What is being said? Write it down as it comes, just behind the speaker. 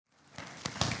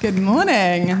Good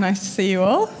morning. Nice to see you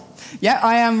all. Yeah,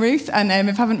 I am Ruth, and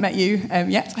if I haven't met you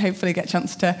yet, hopefully get a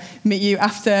chance to meet you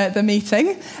after the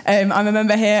meeting. I'm a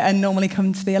member here and normally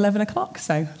come to the 11 o'clock,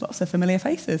 so lots of familiar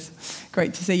faces.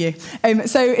 Great to see you.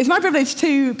 So it's my privilege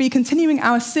to be continuing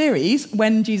our series,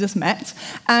 When Jesus Met,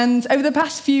 and over the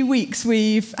past few weeks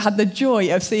we've had the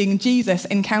joy of seeing Jesus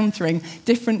encountering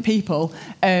different people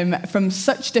from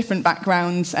such different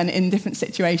backgrounds and in different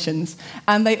situations,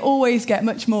 and they always get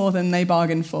much more than they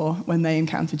bargained for when they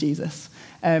encounter Jesus.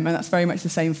 And that's very much the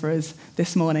same for us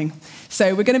this morning.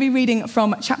 So we're going to be reading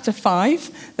from chapter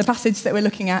 5. The passage that we're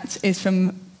looking at is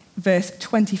from verse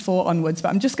 24 onwards, but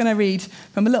I'm just going to read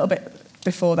from a little bit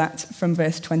before that, from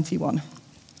verse 21.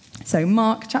 So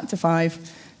Mark chapter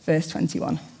 5, verse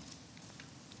 21.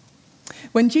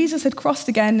 When Jesus had crossed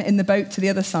again in the boat to the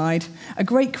other side, a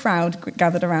great crowd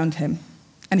gathered around him,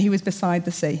 and he was beside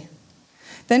the sea.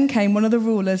 Then came one of the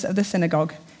rulers of the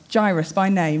synagogue, Jairus by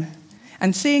name,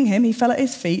 and seeing him, he fell at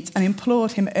his feet and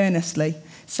implored him earnestly,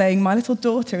 saying, "My little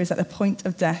daughter is at the point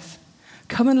of death.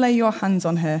 Come and lay your hands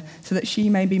on her so that she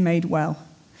may be made well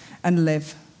and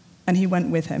live." And he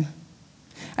went with him.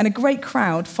 And a great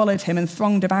crowd followed him and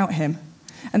thronged about him.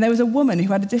 And there was a woman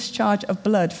who had a discharge of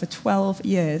blood for 12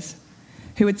 years,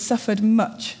 who had suffered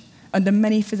much under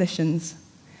many physicians,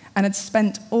 and had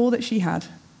spent all that she had,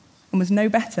 and was no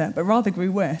better, but rather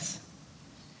grew worse.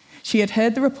 She had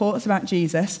heard the reports about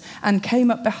Jesus and came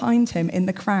up behind him in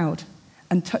the crowd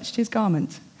and touched his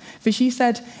garment. For she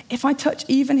said, "If I touch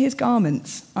even his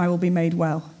garments, I will be made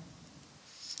well."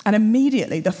 And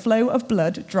immediately the flow of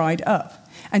blood dried up,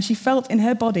 and she felt in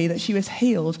her body that she was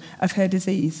healed of her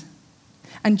disease.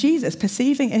 And Jesus,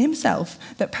 perceiving in himself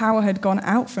that power had gone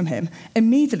out from him,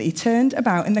 immediately turned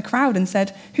about in the crowd and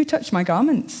said, "Who touched my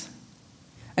garments?"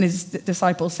 And his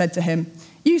disciples said to him,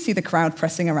 "You see the crowd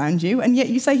pressing around you, and yet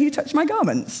you say, 'Who touched my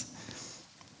garments?'"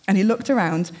 And he looked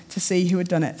around to see who had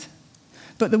done it.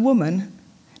 But the woman,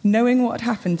 knowing what had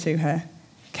happened to her,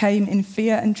 came in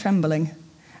fear and trembling,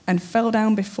 and fell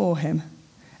down before him,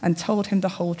 and told him the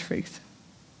whole truth.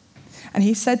 And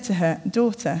he said to her,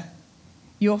 "Daughter,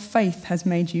 your faith has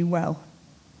made you well.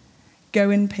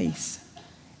 Go in peace,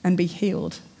 and be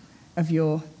healed of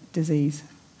your disease."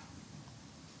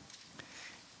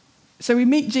 So we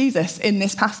meet Jesus in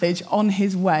this passage on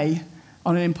his way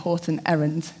on an important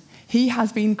errand. He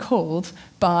has been called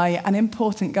by an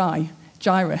important guy,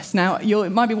 Jairus. Now, you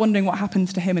might be wondering what happened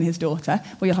to him and his daughter.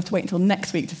 Well, you'll have to wait until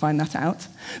next week to find that out.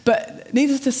 But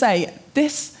needless to say,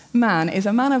 this man is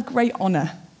a man of great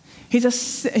honour. He's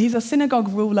a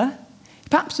synagogue ruler.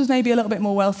 Perhaps was maybe a little bit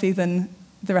more wealthy than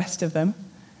the rest of them.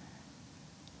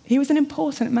 He was an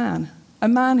important man, a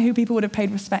man who people would have paid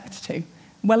respect to,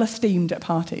 well esteemed at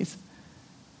parties,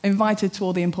 invited to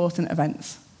all the important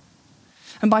events.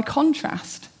 And by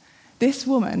contrast, this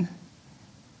woman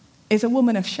is a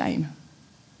woman of shame.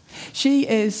 She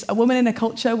is a woman in a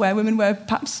culture where women were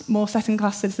perhaps more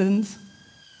second-class citizens.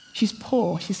 She's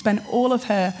poor. She spent all of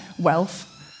her wealth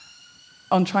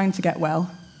on trying to get well.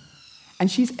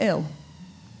 And she's ill.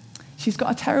 She's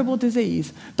got a terrible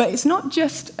disease. But it's not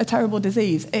just a terrible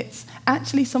disease. It's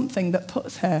actually something that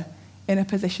puts her in a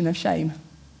position of shame.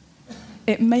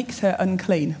 It makes her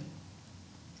unclean.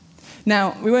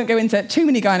 Now, we won't go into too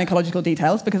many gynecological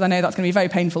details because I know that's going to be very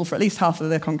painful for at least half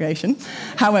of the congregation.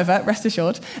 However, rest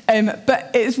assured. But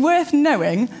it's worth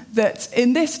knowing that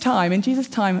in this time, in Jesus'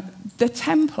 time, the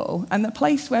temple and the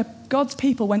place where God's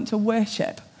people went to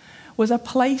worship was a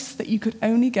place that you could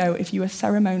only go if you were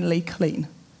ceremonially clean.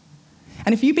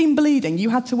 And if you'd been bleeding,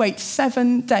 you had to wait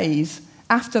 7 days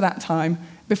after that time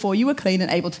before you were clean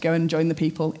and able to go and join the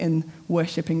people in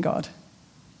worshipping God.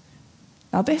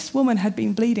 Now, this woman had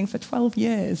been bleeding for 12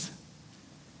 years.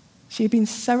 She had been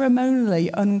ceremonially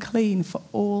unclean for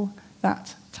all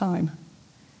that time.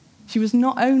 She was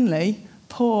not only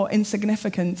poor,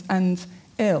 insignificant, and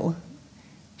ill,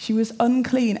 she was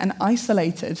unclean and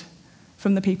isolated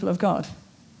from the people of God.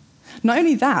 Not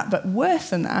only that, but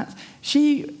worse than that,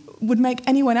 she would make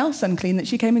anyone else unclean that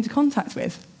she came into contact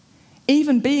with.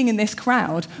 Even being in this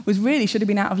crowd should have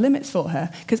been out of limits for her,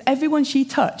 because everyone she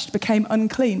touched became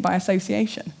unclean by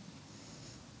association.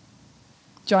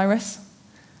 Jairus,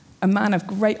 a man of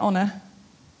great honour,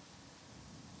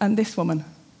 and this woman,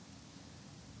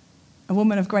 a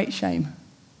woman of great shame.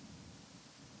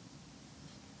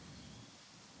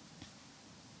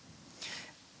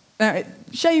 Now,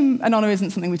 shame and honour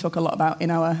isn't something we talk a lot about in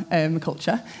our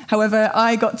culture. However,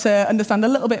 I got to understand a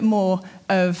little bit more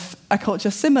of a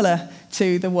culture similar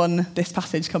to the one this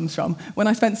passage comes from when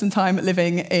I spent some time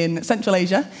living in Central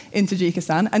Asia, in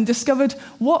Tajikistan, and discovered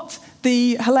what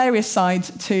the hilarious side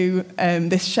to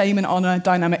this shame and honour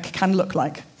dynamic can look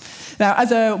like. Now,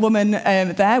 as a woman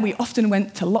there, we often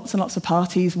went to lots and lots of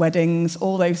parties, weddings,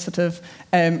 all those sort of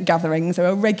gatherings. They were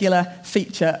a regular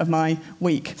feature of my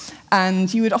week.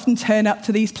 And you would often turn up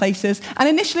to these places. And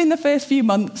initially in the first few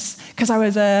months, because I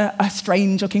was a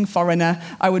strange-looking foreigner,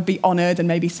 I would be honoured and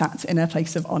maybe sat in a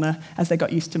place of honour as they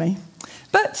got used to me.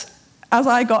 But as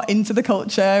I got into the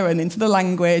culture and into the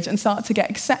language and started to get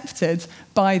accepted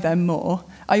by them more,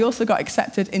 I also got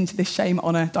accepted into this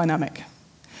shame-honour dynamic,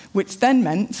 which then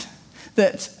meant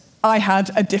that I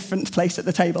had a different place at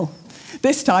the table.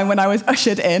 This time, when I was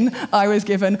ushered in, I was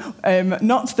given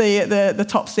not the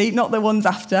top seat, not the ones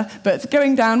after, but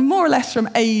going down more or less from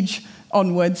age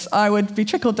onwards, I would be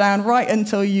trickled down right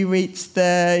until you reached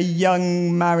the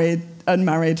young, married,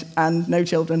 unmarried, and no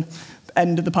children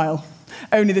end of the pile.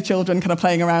 Only the children kind of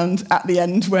playing around at the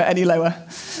end were any lower.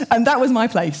 And that was my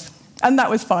place, and that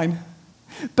was fine.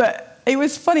 But it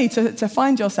was funny to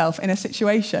find yourself in a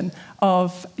situation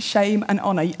of shame and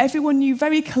honour. Everyone knew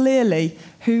very clearly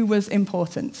who was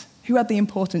important, who had the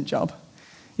important job.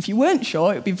 If you weren't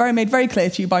sure, it would be made very clear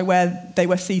to you by where they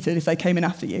were seated if they came in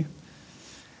after you.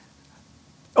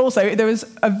 Also, there was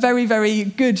a very, very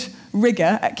good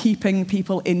rigour at keeping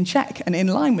people in check and in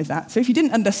line with that. So if you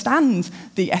didn't understand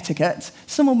the etiquette,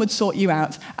 someone would sort you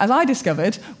out. As I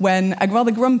discovered when a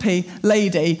rather grumpy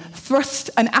lady thrust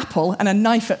an apple and a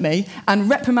knife at me and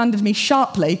reprimanded me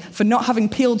sharply for not having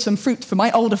peeled some fruit for my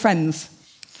older friends.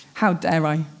 How dare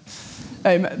I?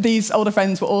 These older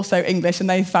friends were also English, and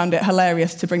they found it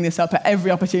hilarious to bring this up at every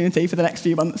opportunity for the next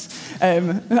few months.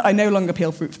 I no longer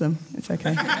peel fruit for them. It's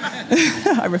okay.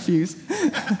 I refuse.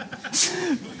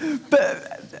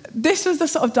 But this was the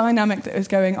sort of dynamic that was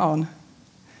going on.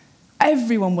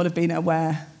 Everyone would have been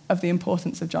aware of the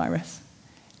importance of Jairus.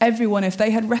 Everyone, if they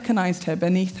had recognised her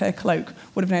beneath her cloak,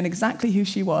 would have known exactly who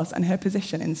she was and her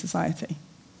position in society.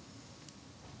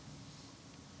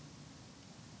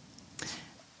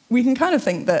 We can kind of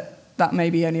think that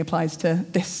maybe only applies to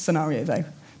this scenario, though.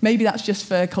 Maybe that's just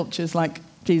for cultures like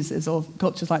Jesus or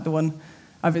cultures like the one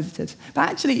I visited. But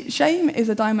actually, shame is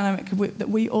a dynamic that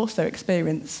we also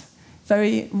experience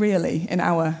very really in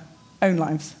our own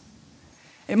lives.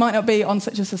 It might not be on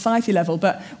such a society level,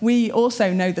 but we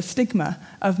also know the stigma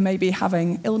of maybe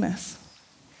having illness.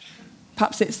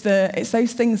 Perhaps it's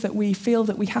those things that we feel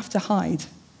that we have to hide,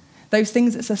 those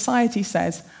things that society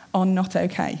says are not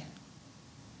okay.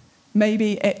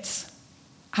 Maybe it's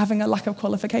having a lack of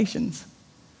qualifications.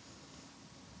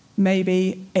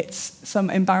 Maybe it's some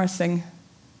embarrassing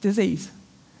disease.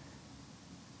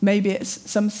 Maybe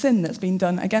it's some sin that's been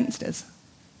done against us.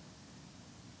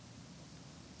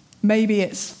 Maybe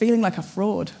it's feeling like a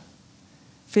fraud,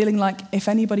 feeling like if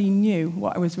anybody knew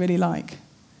what I was really like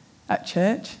at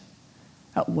church,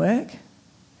 at work,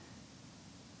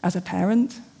 as a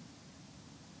parent,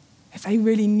 if they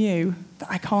really knew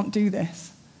that I can't do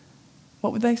this,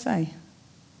 what would they say?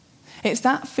 It's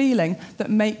that feeling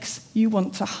that makes you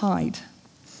want to hide.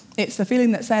 It's the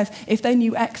feeling that says, if they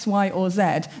knew X, Y, or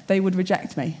Z, they would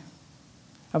reject me.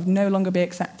 I would no longer be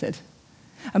accepted.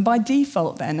 And by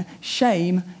default, then,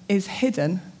 shame is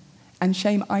hidden, and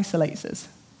shame isolates us.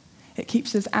 It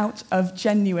keeps us out of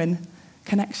genuine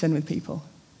connection with people.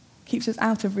 It keeps us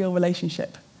out of real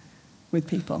relationship with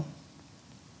people.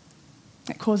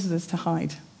 It causes us to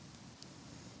hide.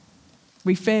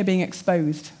 We fear being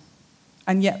exposed,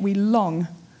 and yet we long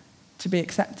to be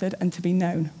accepted and to be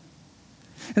known.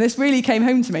 And this really came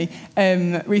home to me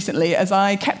recently as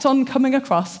I kept on coming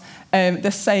across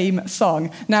the same song.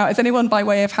 Now, has anyone, by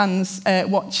way of hands,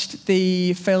 watched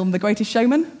the film The Greatest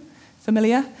Showman?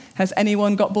 Familiar? Has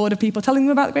anyone got bored of people telling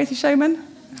them about The Greatest Showman?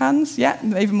 Hands? Yeah,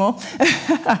 even more.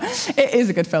 It is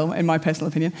a good film, in my personal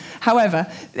opinion. However,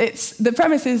 the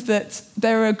premise is that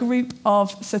there are a group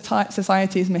of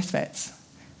society's misfits,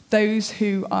 those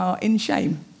who are in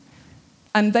shame,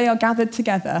 and they are gathered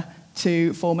together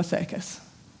to form a circus.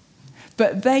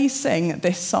 But they sing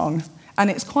this song,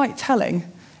 and it's quite telling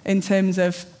in terms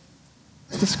of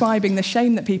describing the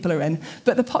shame that people are in.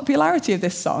 But the popularity of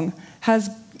this song has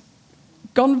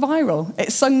gone viral.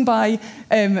 It's sung by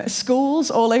schools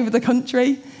all over the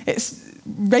country. It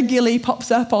regularly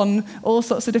pops up on all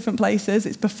sorts of different places.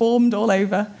 It's performed all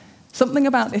over. Something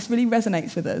about this really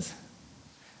resonates with us.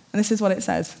 And this is what it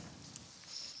says.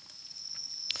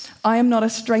 I am not a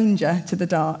stranger to the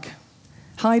dark.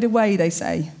 Hide away, they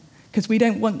say, because we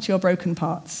don't want your broken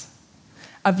parts.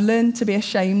 I've learned to be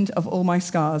ashamed of all my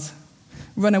scars.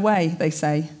 Run away, they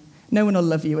say. No one will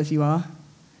love you as you are.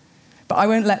 But I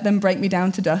won't let them break me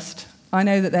down to dust. I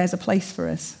know that there's a place for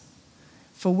us,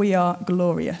 for we are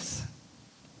glorious.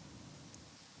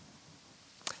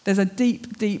 There's a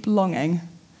deep, deep longing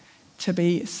to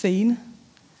be seen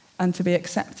and to be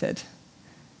accepted.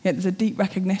 Yet there's a deep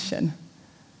recognition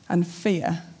and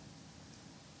fear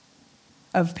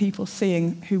of people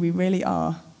seeing who we really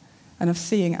are and of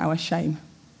seeing our shame,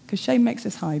 because shame makes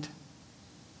us hide.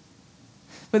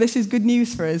 But this is good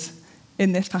news for us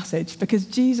in this passage, because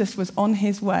Jesus was on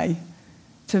his way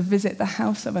to visit the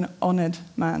house of an honoured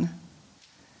man.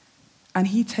 And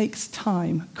he takes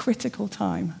time, critical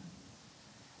time,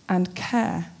 and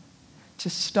care to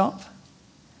stop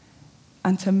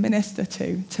and to minister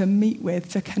to meet with,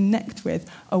 to connect with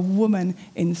a woman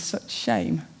in such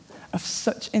shame, of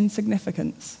such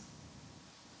insignificance.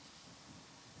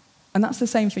 And that's the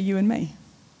same for you and me.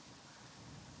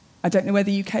 I don't know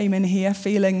whether you came in here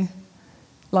feeling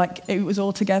like it was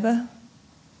all together,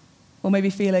 or maybe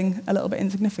feeling a little bit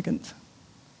insignificant.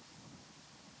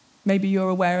 Maybe you're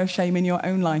aware of shame in your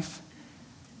own life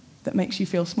that makes you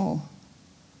feel small.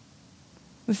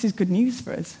 This is good news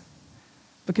for us,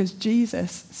 because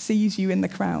Jesus sees you in the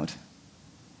crowd.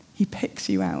 He picks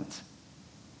you out.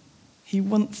 He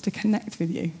wants to connect with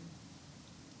you.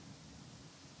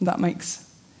 That makes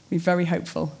me very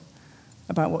hopeful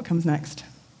about what comes next.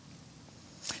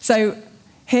 So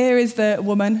here is the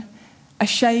woman,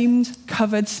 ashamed,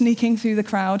 covered, sneaking through the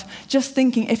crowd, just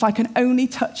thinking, if I can only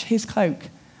touch his cloak,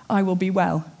 I will be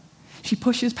well. She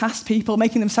pushes past people,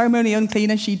 making them ceremonially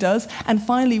unclean as she does, and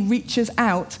finally reaches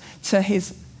out to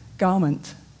his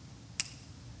garment.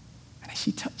 And as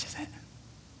she touches it,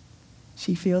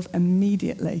 she feels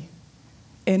immediately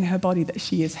in her body that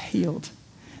she is healed.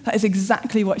 That is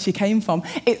exactly what she came from.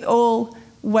 It all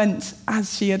went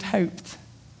as she had hoped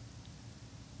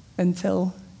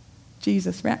until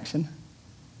Jesus' reaction.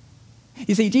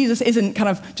 You see, Jesus isn't kind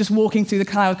of just walking through the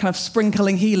crowd, kind of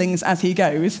sprinkling healings as he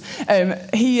goes.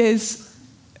 He is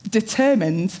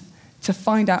determined to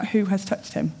find out who has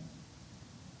touched him.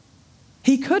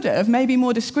 He could have, maybe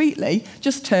more discreetly,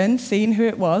 just turned, seen who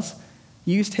it was,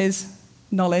 used his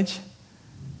knowledge,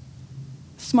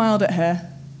 smiled at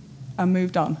her, and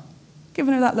moved on.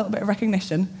 Given her that little bit of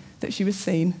recognition that she was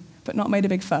seen, but not made a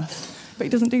big fuss. But he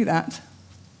doesn't do that.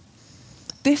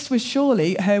 This was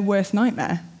surely her worst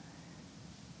nightmare.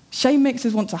 Shame makes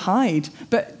us want to hide,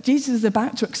 but Jesus is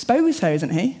about to expose her, isn't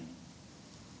he?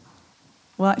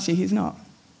 Well, actually, he's not.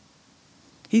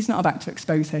 He's not about to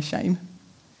expose her shame.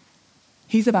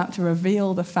 He's about to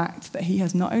reveal the fact that he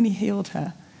has not only healed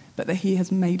her, but that he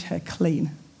has made her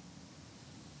clean.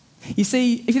 You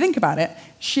see, if you think about it,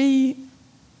 she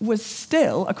was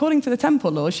still, according to the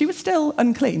temple laws, she was still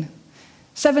unclean.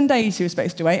 7 days she was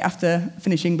supposed to wait after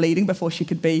finishing bleeding before she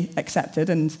could be accepted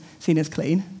and seen as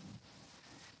clean.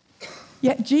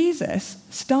 Yet Jesus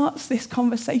starts this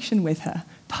conversation with her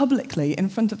publicly in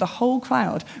front of the whole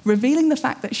crowd, revealing the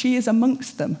fact that she is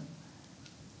amongst them,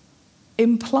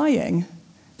 implying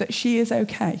that she is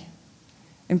okay,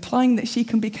 implying that she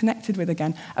can be connected with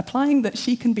again, implying that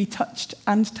she can be touched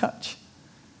and touch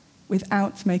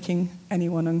without making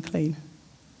anyone unclean.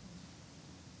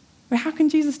 But how can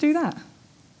Jesus do that?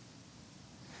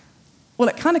 Well,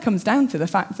 it kind of comes down to the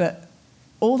fact that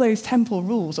all those temple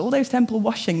rules, all those temple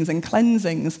washings and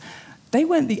cleansings, they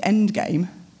weren't the end game.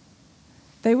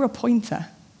 They were a pointer.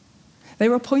 They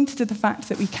were a pointer to the fact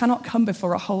that we cannot come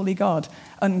before a holy God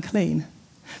unclean.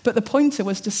 But the pointer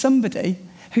was to somebody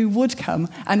who would come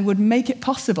and would make it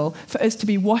possible for us to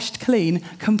be washed clean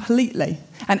completely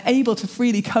and able to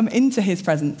freely come into his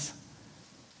presence.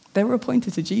 They were a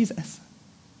pointer to Jesus.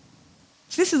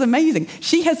 So this is amazing.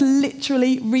 She has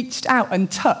literally reached out and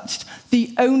touched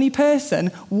the only person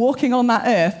walking on that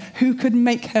earth who could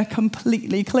make her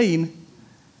completely clean.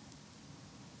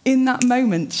 In that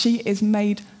moment, she is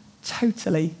made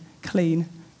totally clean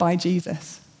by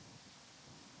Jesus.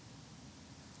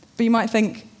 But you might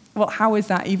think, well, how is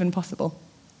that even possible?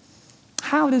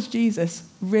 How does Jesus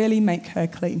really make her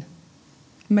clean?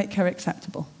 Make her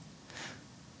acceptable?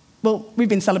 Well, we've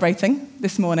been celebrating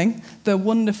this morning the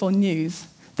wonderful news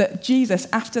that Jesus,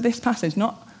 after this passage,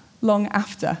 not long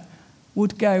after,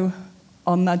 would go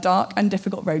on the dark and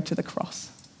difficult road to the cross.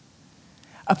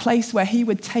 A place where he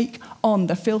would take on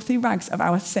the filthy rags of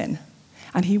our sin,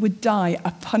 and he would die a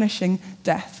punishing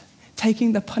death,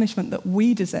 taking the punishment that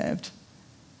we deserved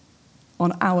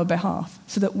on our behalf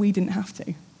so that we didn't have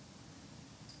to.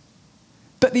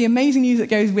 But the amazing news that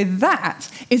goes with that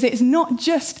is it's not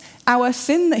just our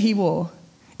sin that he wore.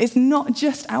 It's not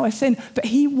just our sin, but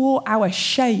he wore our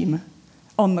shame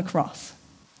on the cross.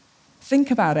 Think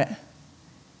about it.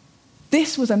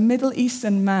 This was a Middle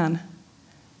Eastern man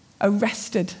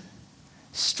arrested,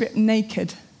 stripped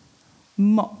naked,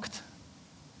 mocked,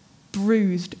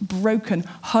 bruised, broken,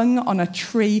 hung on a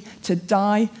tree to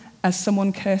die as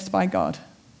someone cursed by God.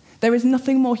 There is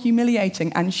nothing more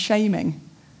humiliating and shaming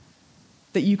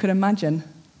that you could imagine.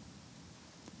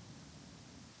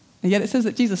 And yet it says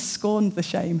that Jesus scorned the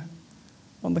shame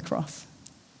on the cross.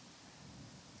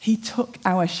 He took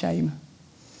our shame.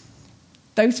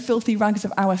 Those filthy rags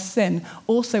of our sin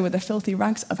also were the filthy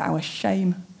rags of our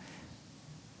shame.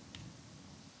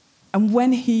 And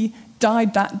when he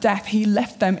died that death, he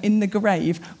left them in the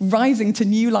grave, rising to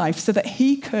new life so that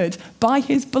he could, by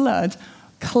his blood,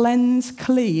 cleanse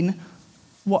clean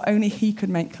what only he could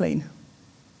make clean.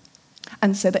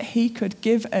 And so that he could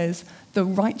give us the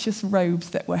righteous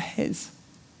robes that were his.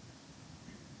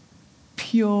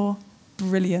 Pure,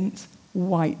 brilliant,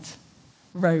 white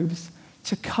robes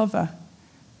to cover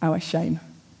our shame.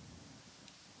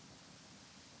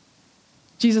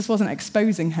 Jesus wasn't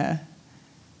exposing her.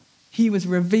 He was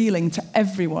revealing to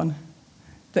everyone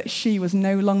that she was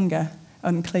no longer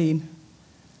unclean.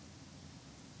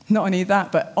 Not only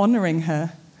that, but honoring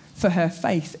her for her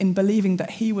faith in believing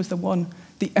that he was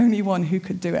the only one who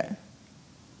could do it.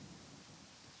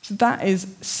 So that is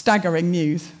staggering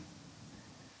news.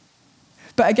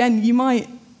 But again, you might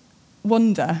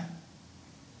wonder,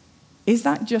 is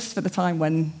that just for the time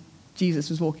when Jesus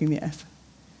was walking the earth?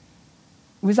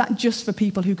 Was that just for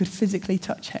people who could physically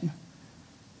touch him?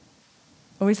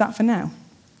 Or is that for now?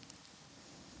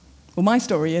 Well, my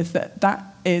story is that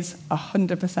is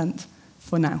 100%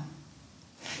 for now.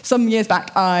 Some years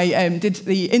back, I did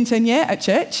the intern year at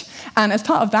church, and as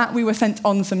part of that, we were sent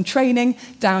on some training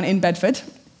down in Bedford.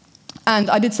 And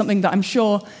I did something that I'm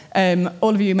sure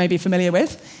all of you may be familiar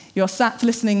with. You're sat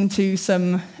listening to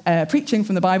some preaching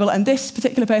from the Bible, and this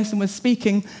particular person was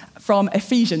speaking from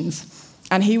Ephesians.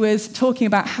 And he was talking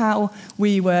about how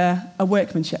we were a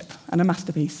workmanship and a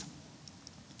masterpiece.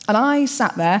 And I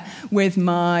sat there with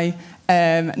my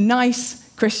nice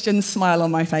Christian smile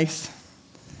on my face,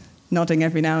 nodding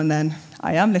every now and then.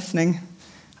 I am listening,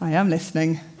 I am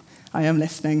listening, I am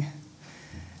listening.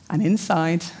 And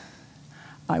inside,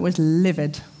 I was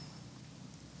livid.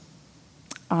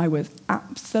 I was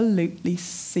absolutely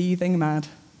seething mad.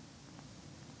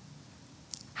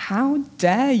 How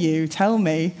dare you tell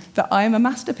me that I am a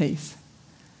masterpiece?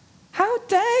 How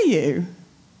dare you?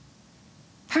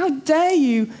 How dare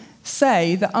you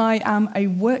say that I am a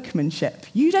workmanship?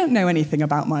 You don't know anything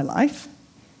about my life.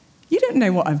 You don't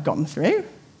know what I've gone through.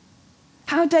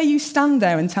 How dare you stand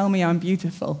there and tell me I'm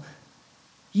beautiful?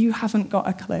 You haven't got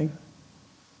a clue.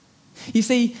 You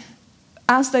see,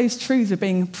 as those truths were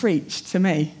being preached to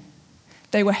me,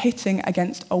 they were hitting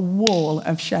against a wall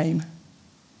of shame.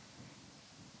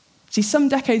 See, some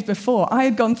decades before, I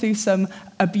had gone through some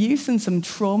abuse and some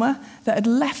trauma that had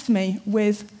left me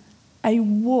with a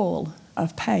wall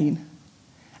of pain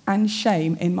and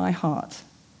shame in my heart.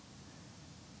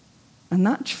 And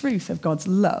that truth of God's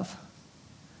love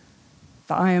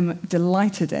that I am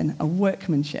delighted in, a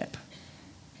workmanship,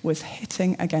 was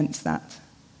hitting against that.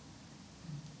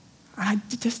 I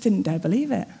just didn't dare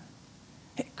believe it.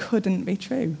 It couldn't be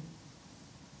true.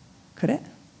 Could it?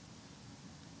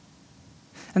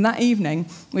 And that evening,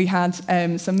 we had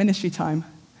some ministry time.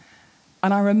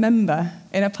 And I remember,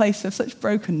 in a place of such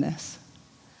brokenness,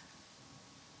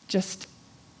 just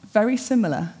very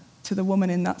similar to the woman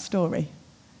in that story,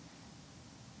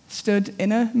 stood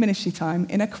in a ministry time,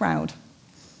 in a crowd,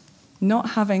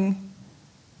 not having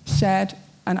shared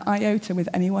an iota with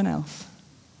anyone else.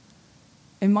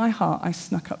 In my heart, I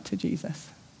snuck up to Jesus.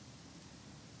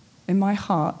 In my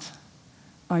heart,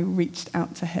 I reached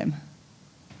out to him.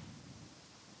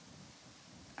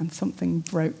 And something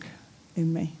broke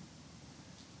in me.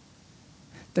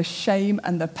 The shame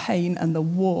and the pain and the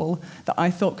wall that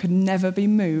I thought could never be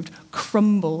moved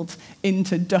crumbled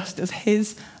into dust as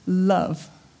his love,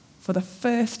 for the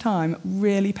first time,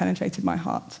 really penetrated my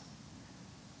heart.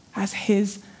 As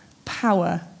his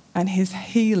power and his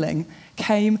healing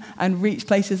came and reached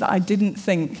places that I didn't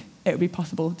think it would be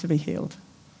possible to be healed.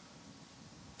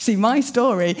 See, my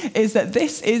story is that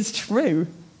this is true.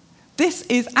 This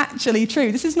is actually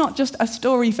true. This is not just a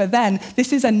story for then.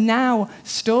 This is a now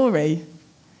story.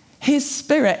 His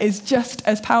Spirit is just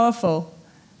as powerful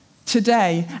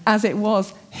today as it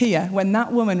was here when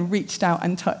that woman reached out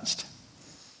and touched.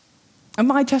 And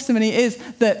my testimony is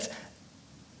that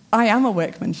I am a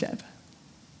workmanship.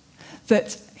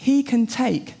 That he can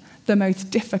take the most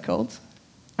difficult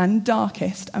and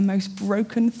darkest and most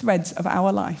broken threads of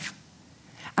our life,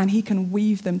 and he can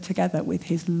weave them together with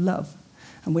his love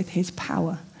and with his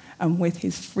power and with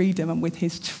his freedom and with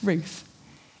his truth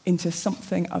into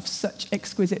something of such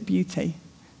exquisite beauty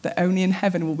that only in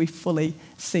heaven will we fully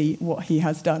see what he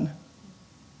has done.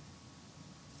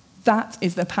 That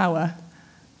is the power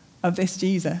of this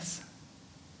Jesus.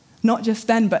 Not just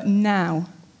then, but now.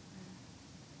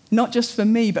 Not just for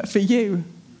me, but for you.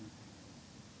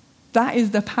 That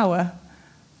is the power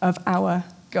of our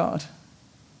God.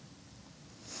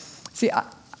 See,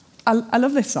 I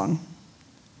love this song.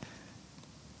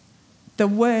 The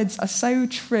words are so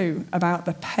true about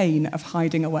the pain of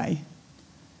hiding away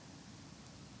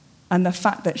and the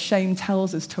fact that shame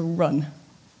tells us to run.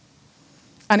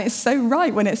 And it's so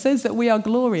right when it says that we are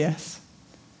glorious,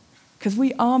 because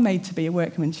we are made to be a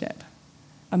workmanship,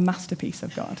 a masterpiece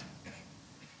of God.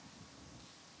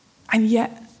 And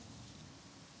yet,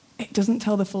 it doesn't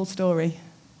tell the full story.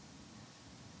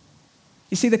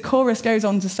 You see, the chorus goes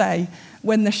on to say,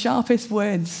 when the sharpest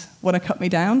words want to cut me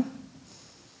down,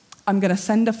 I'm going to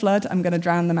send a flood, I'm going to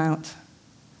drown them out.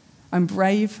 I'm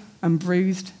brave, I'm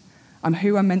bruised, I'm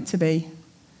who I'm meant to be.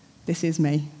 This is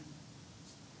me.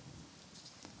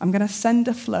 I'm going to send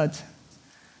a flood,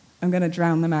 I'm going to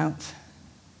drown them out.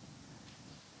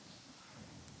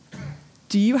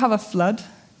 Do you have a flood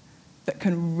that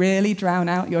can really drown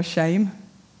out your shame?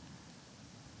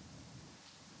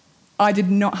 I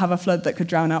did not have a flood that could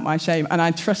drown out my shame, and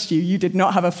I trust you, you did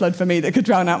not have a flood for me that could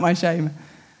drown out my shame.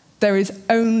 There is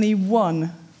only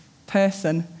one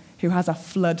person who has a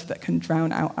flood that can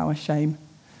drown out our shame,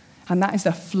 and that is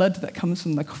the flood that comes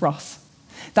from the cross.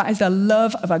 That is the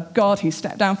love of a God who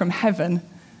stepped down from heaven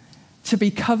to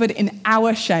be covered in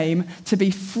our shame, to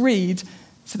be freed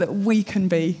so that we can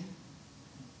be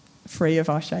free of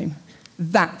our shame.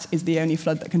 That is the only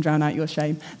flood that can drown out your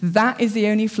shame. That is the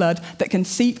only flood that can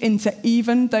seep into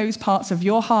even those parts of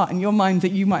your heart and your mind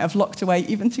that you might have locked away,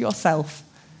 even to yourself.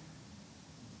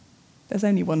 There's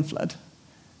only one flood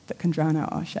that can drown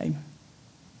out our shame.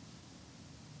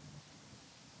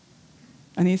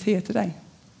 And he's here today.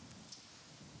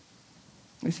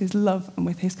 With his love and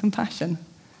with his compassion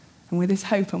and with his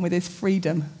hope and with his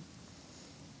freedom.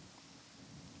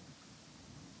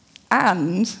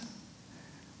 And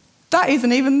that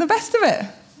isn't even the best of it.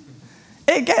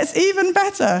 It gets even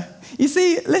better. You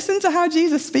see, listen to how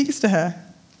Jesus speaks to her.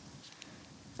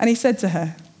 And he said to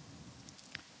her,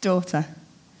 "Daughter,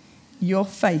 your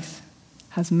faith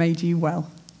has made you well.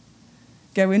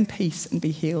 Go in peace and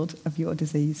be healed of your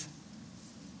disease."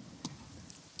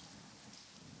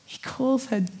 He calls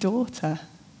her daughter.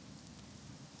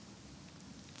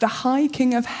 The High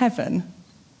King of Heaven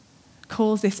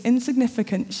calls this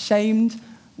insignificant, shamed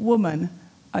woman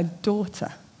a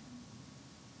daughter.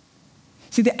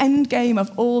 See, the end game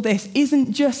of all this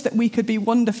isn't just that we could be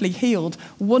wonderfully healed,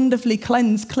 wonderfully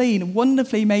cleansed clean,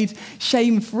 wonderfully made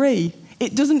shame-free.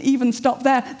 It doesn't even stop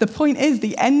there. The point is,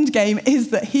 the end game is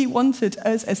that he wanted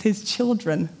us as his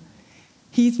children.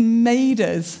 He's made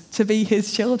us to be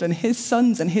his children, his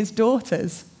sons and his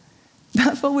daughters.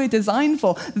 That's what we're designed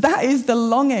for. That is the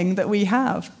longing that we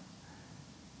have.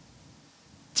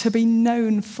 To be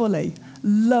known fully,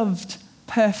 loved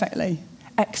perfectly,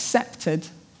 accepted.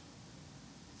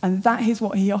 And that is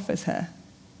what he offers her.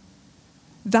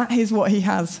 That is what he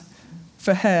has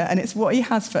for her, and it's what he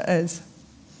has for us.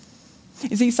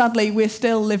 You see, sadly, we're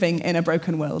still living in a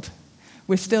broken world.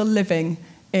 We're still living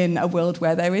in a world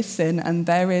where there is sin and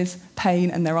there is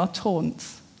pain and there are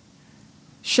taunts.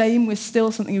 Shame is still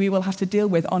something we will have to deal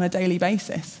with on a daily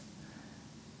basis.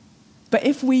 But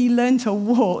if we learn to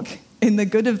walk in the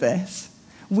good of this,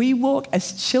 we walk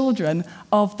as children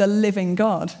of the living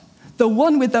God. The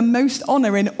one with the most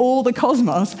honor in all the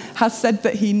cosmos has said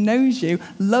that he knows you,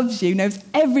 loves you, knows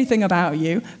everything about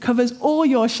you, covers all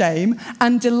your shame,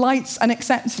 and delights and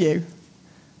accepts you.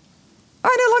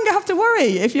 I no longer have to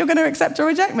worry if you're going to accept or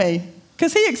reject me,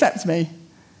 because he accepts me.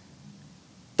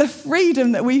 The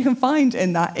freedom that we can find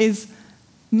in that is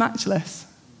matchless.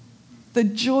 The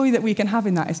joy that we can have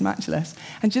in that is matchless.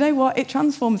 And do you know what? It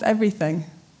transforms everything.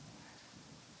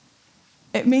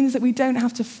 It means that we don't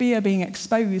have to fear being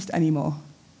exposed anymore.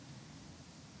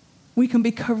 We can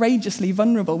be courageously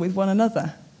vulnerable with one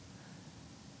another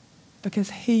because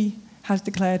he has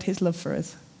declared his love for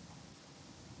us.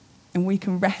 And we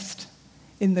can rest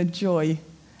in the joy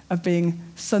of being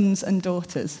sons and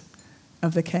daughters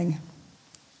of the King.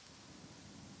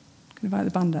 I'm going to invite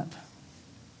the band up.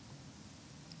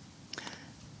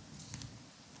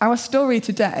 Our story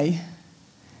today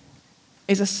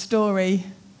is a story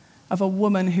of a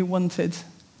woman who wanted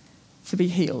to be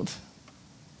healed,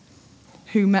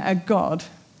 who met a God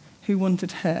who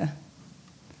wanted her.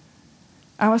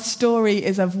 Our story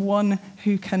is of one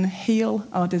who can heal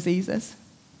our diseases,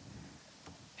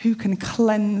 who can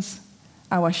cleanse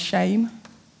our shame,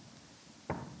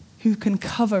 who can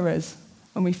cover us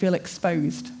when we feel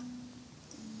exposed.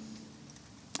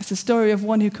 It's a story of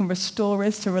one who can restore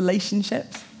us to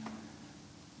relationships,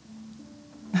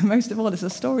 most of all, it's a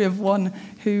story of one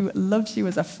who loves you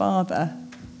as a father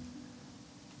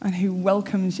and who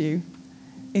welcomes you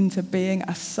into being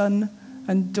a son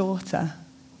and daughter,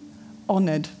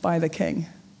 honoured by the King.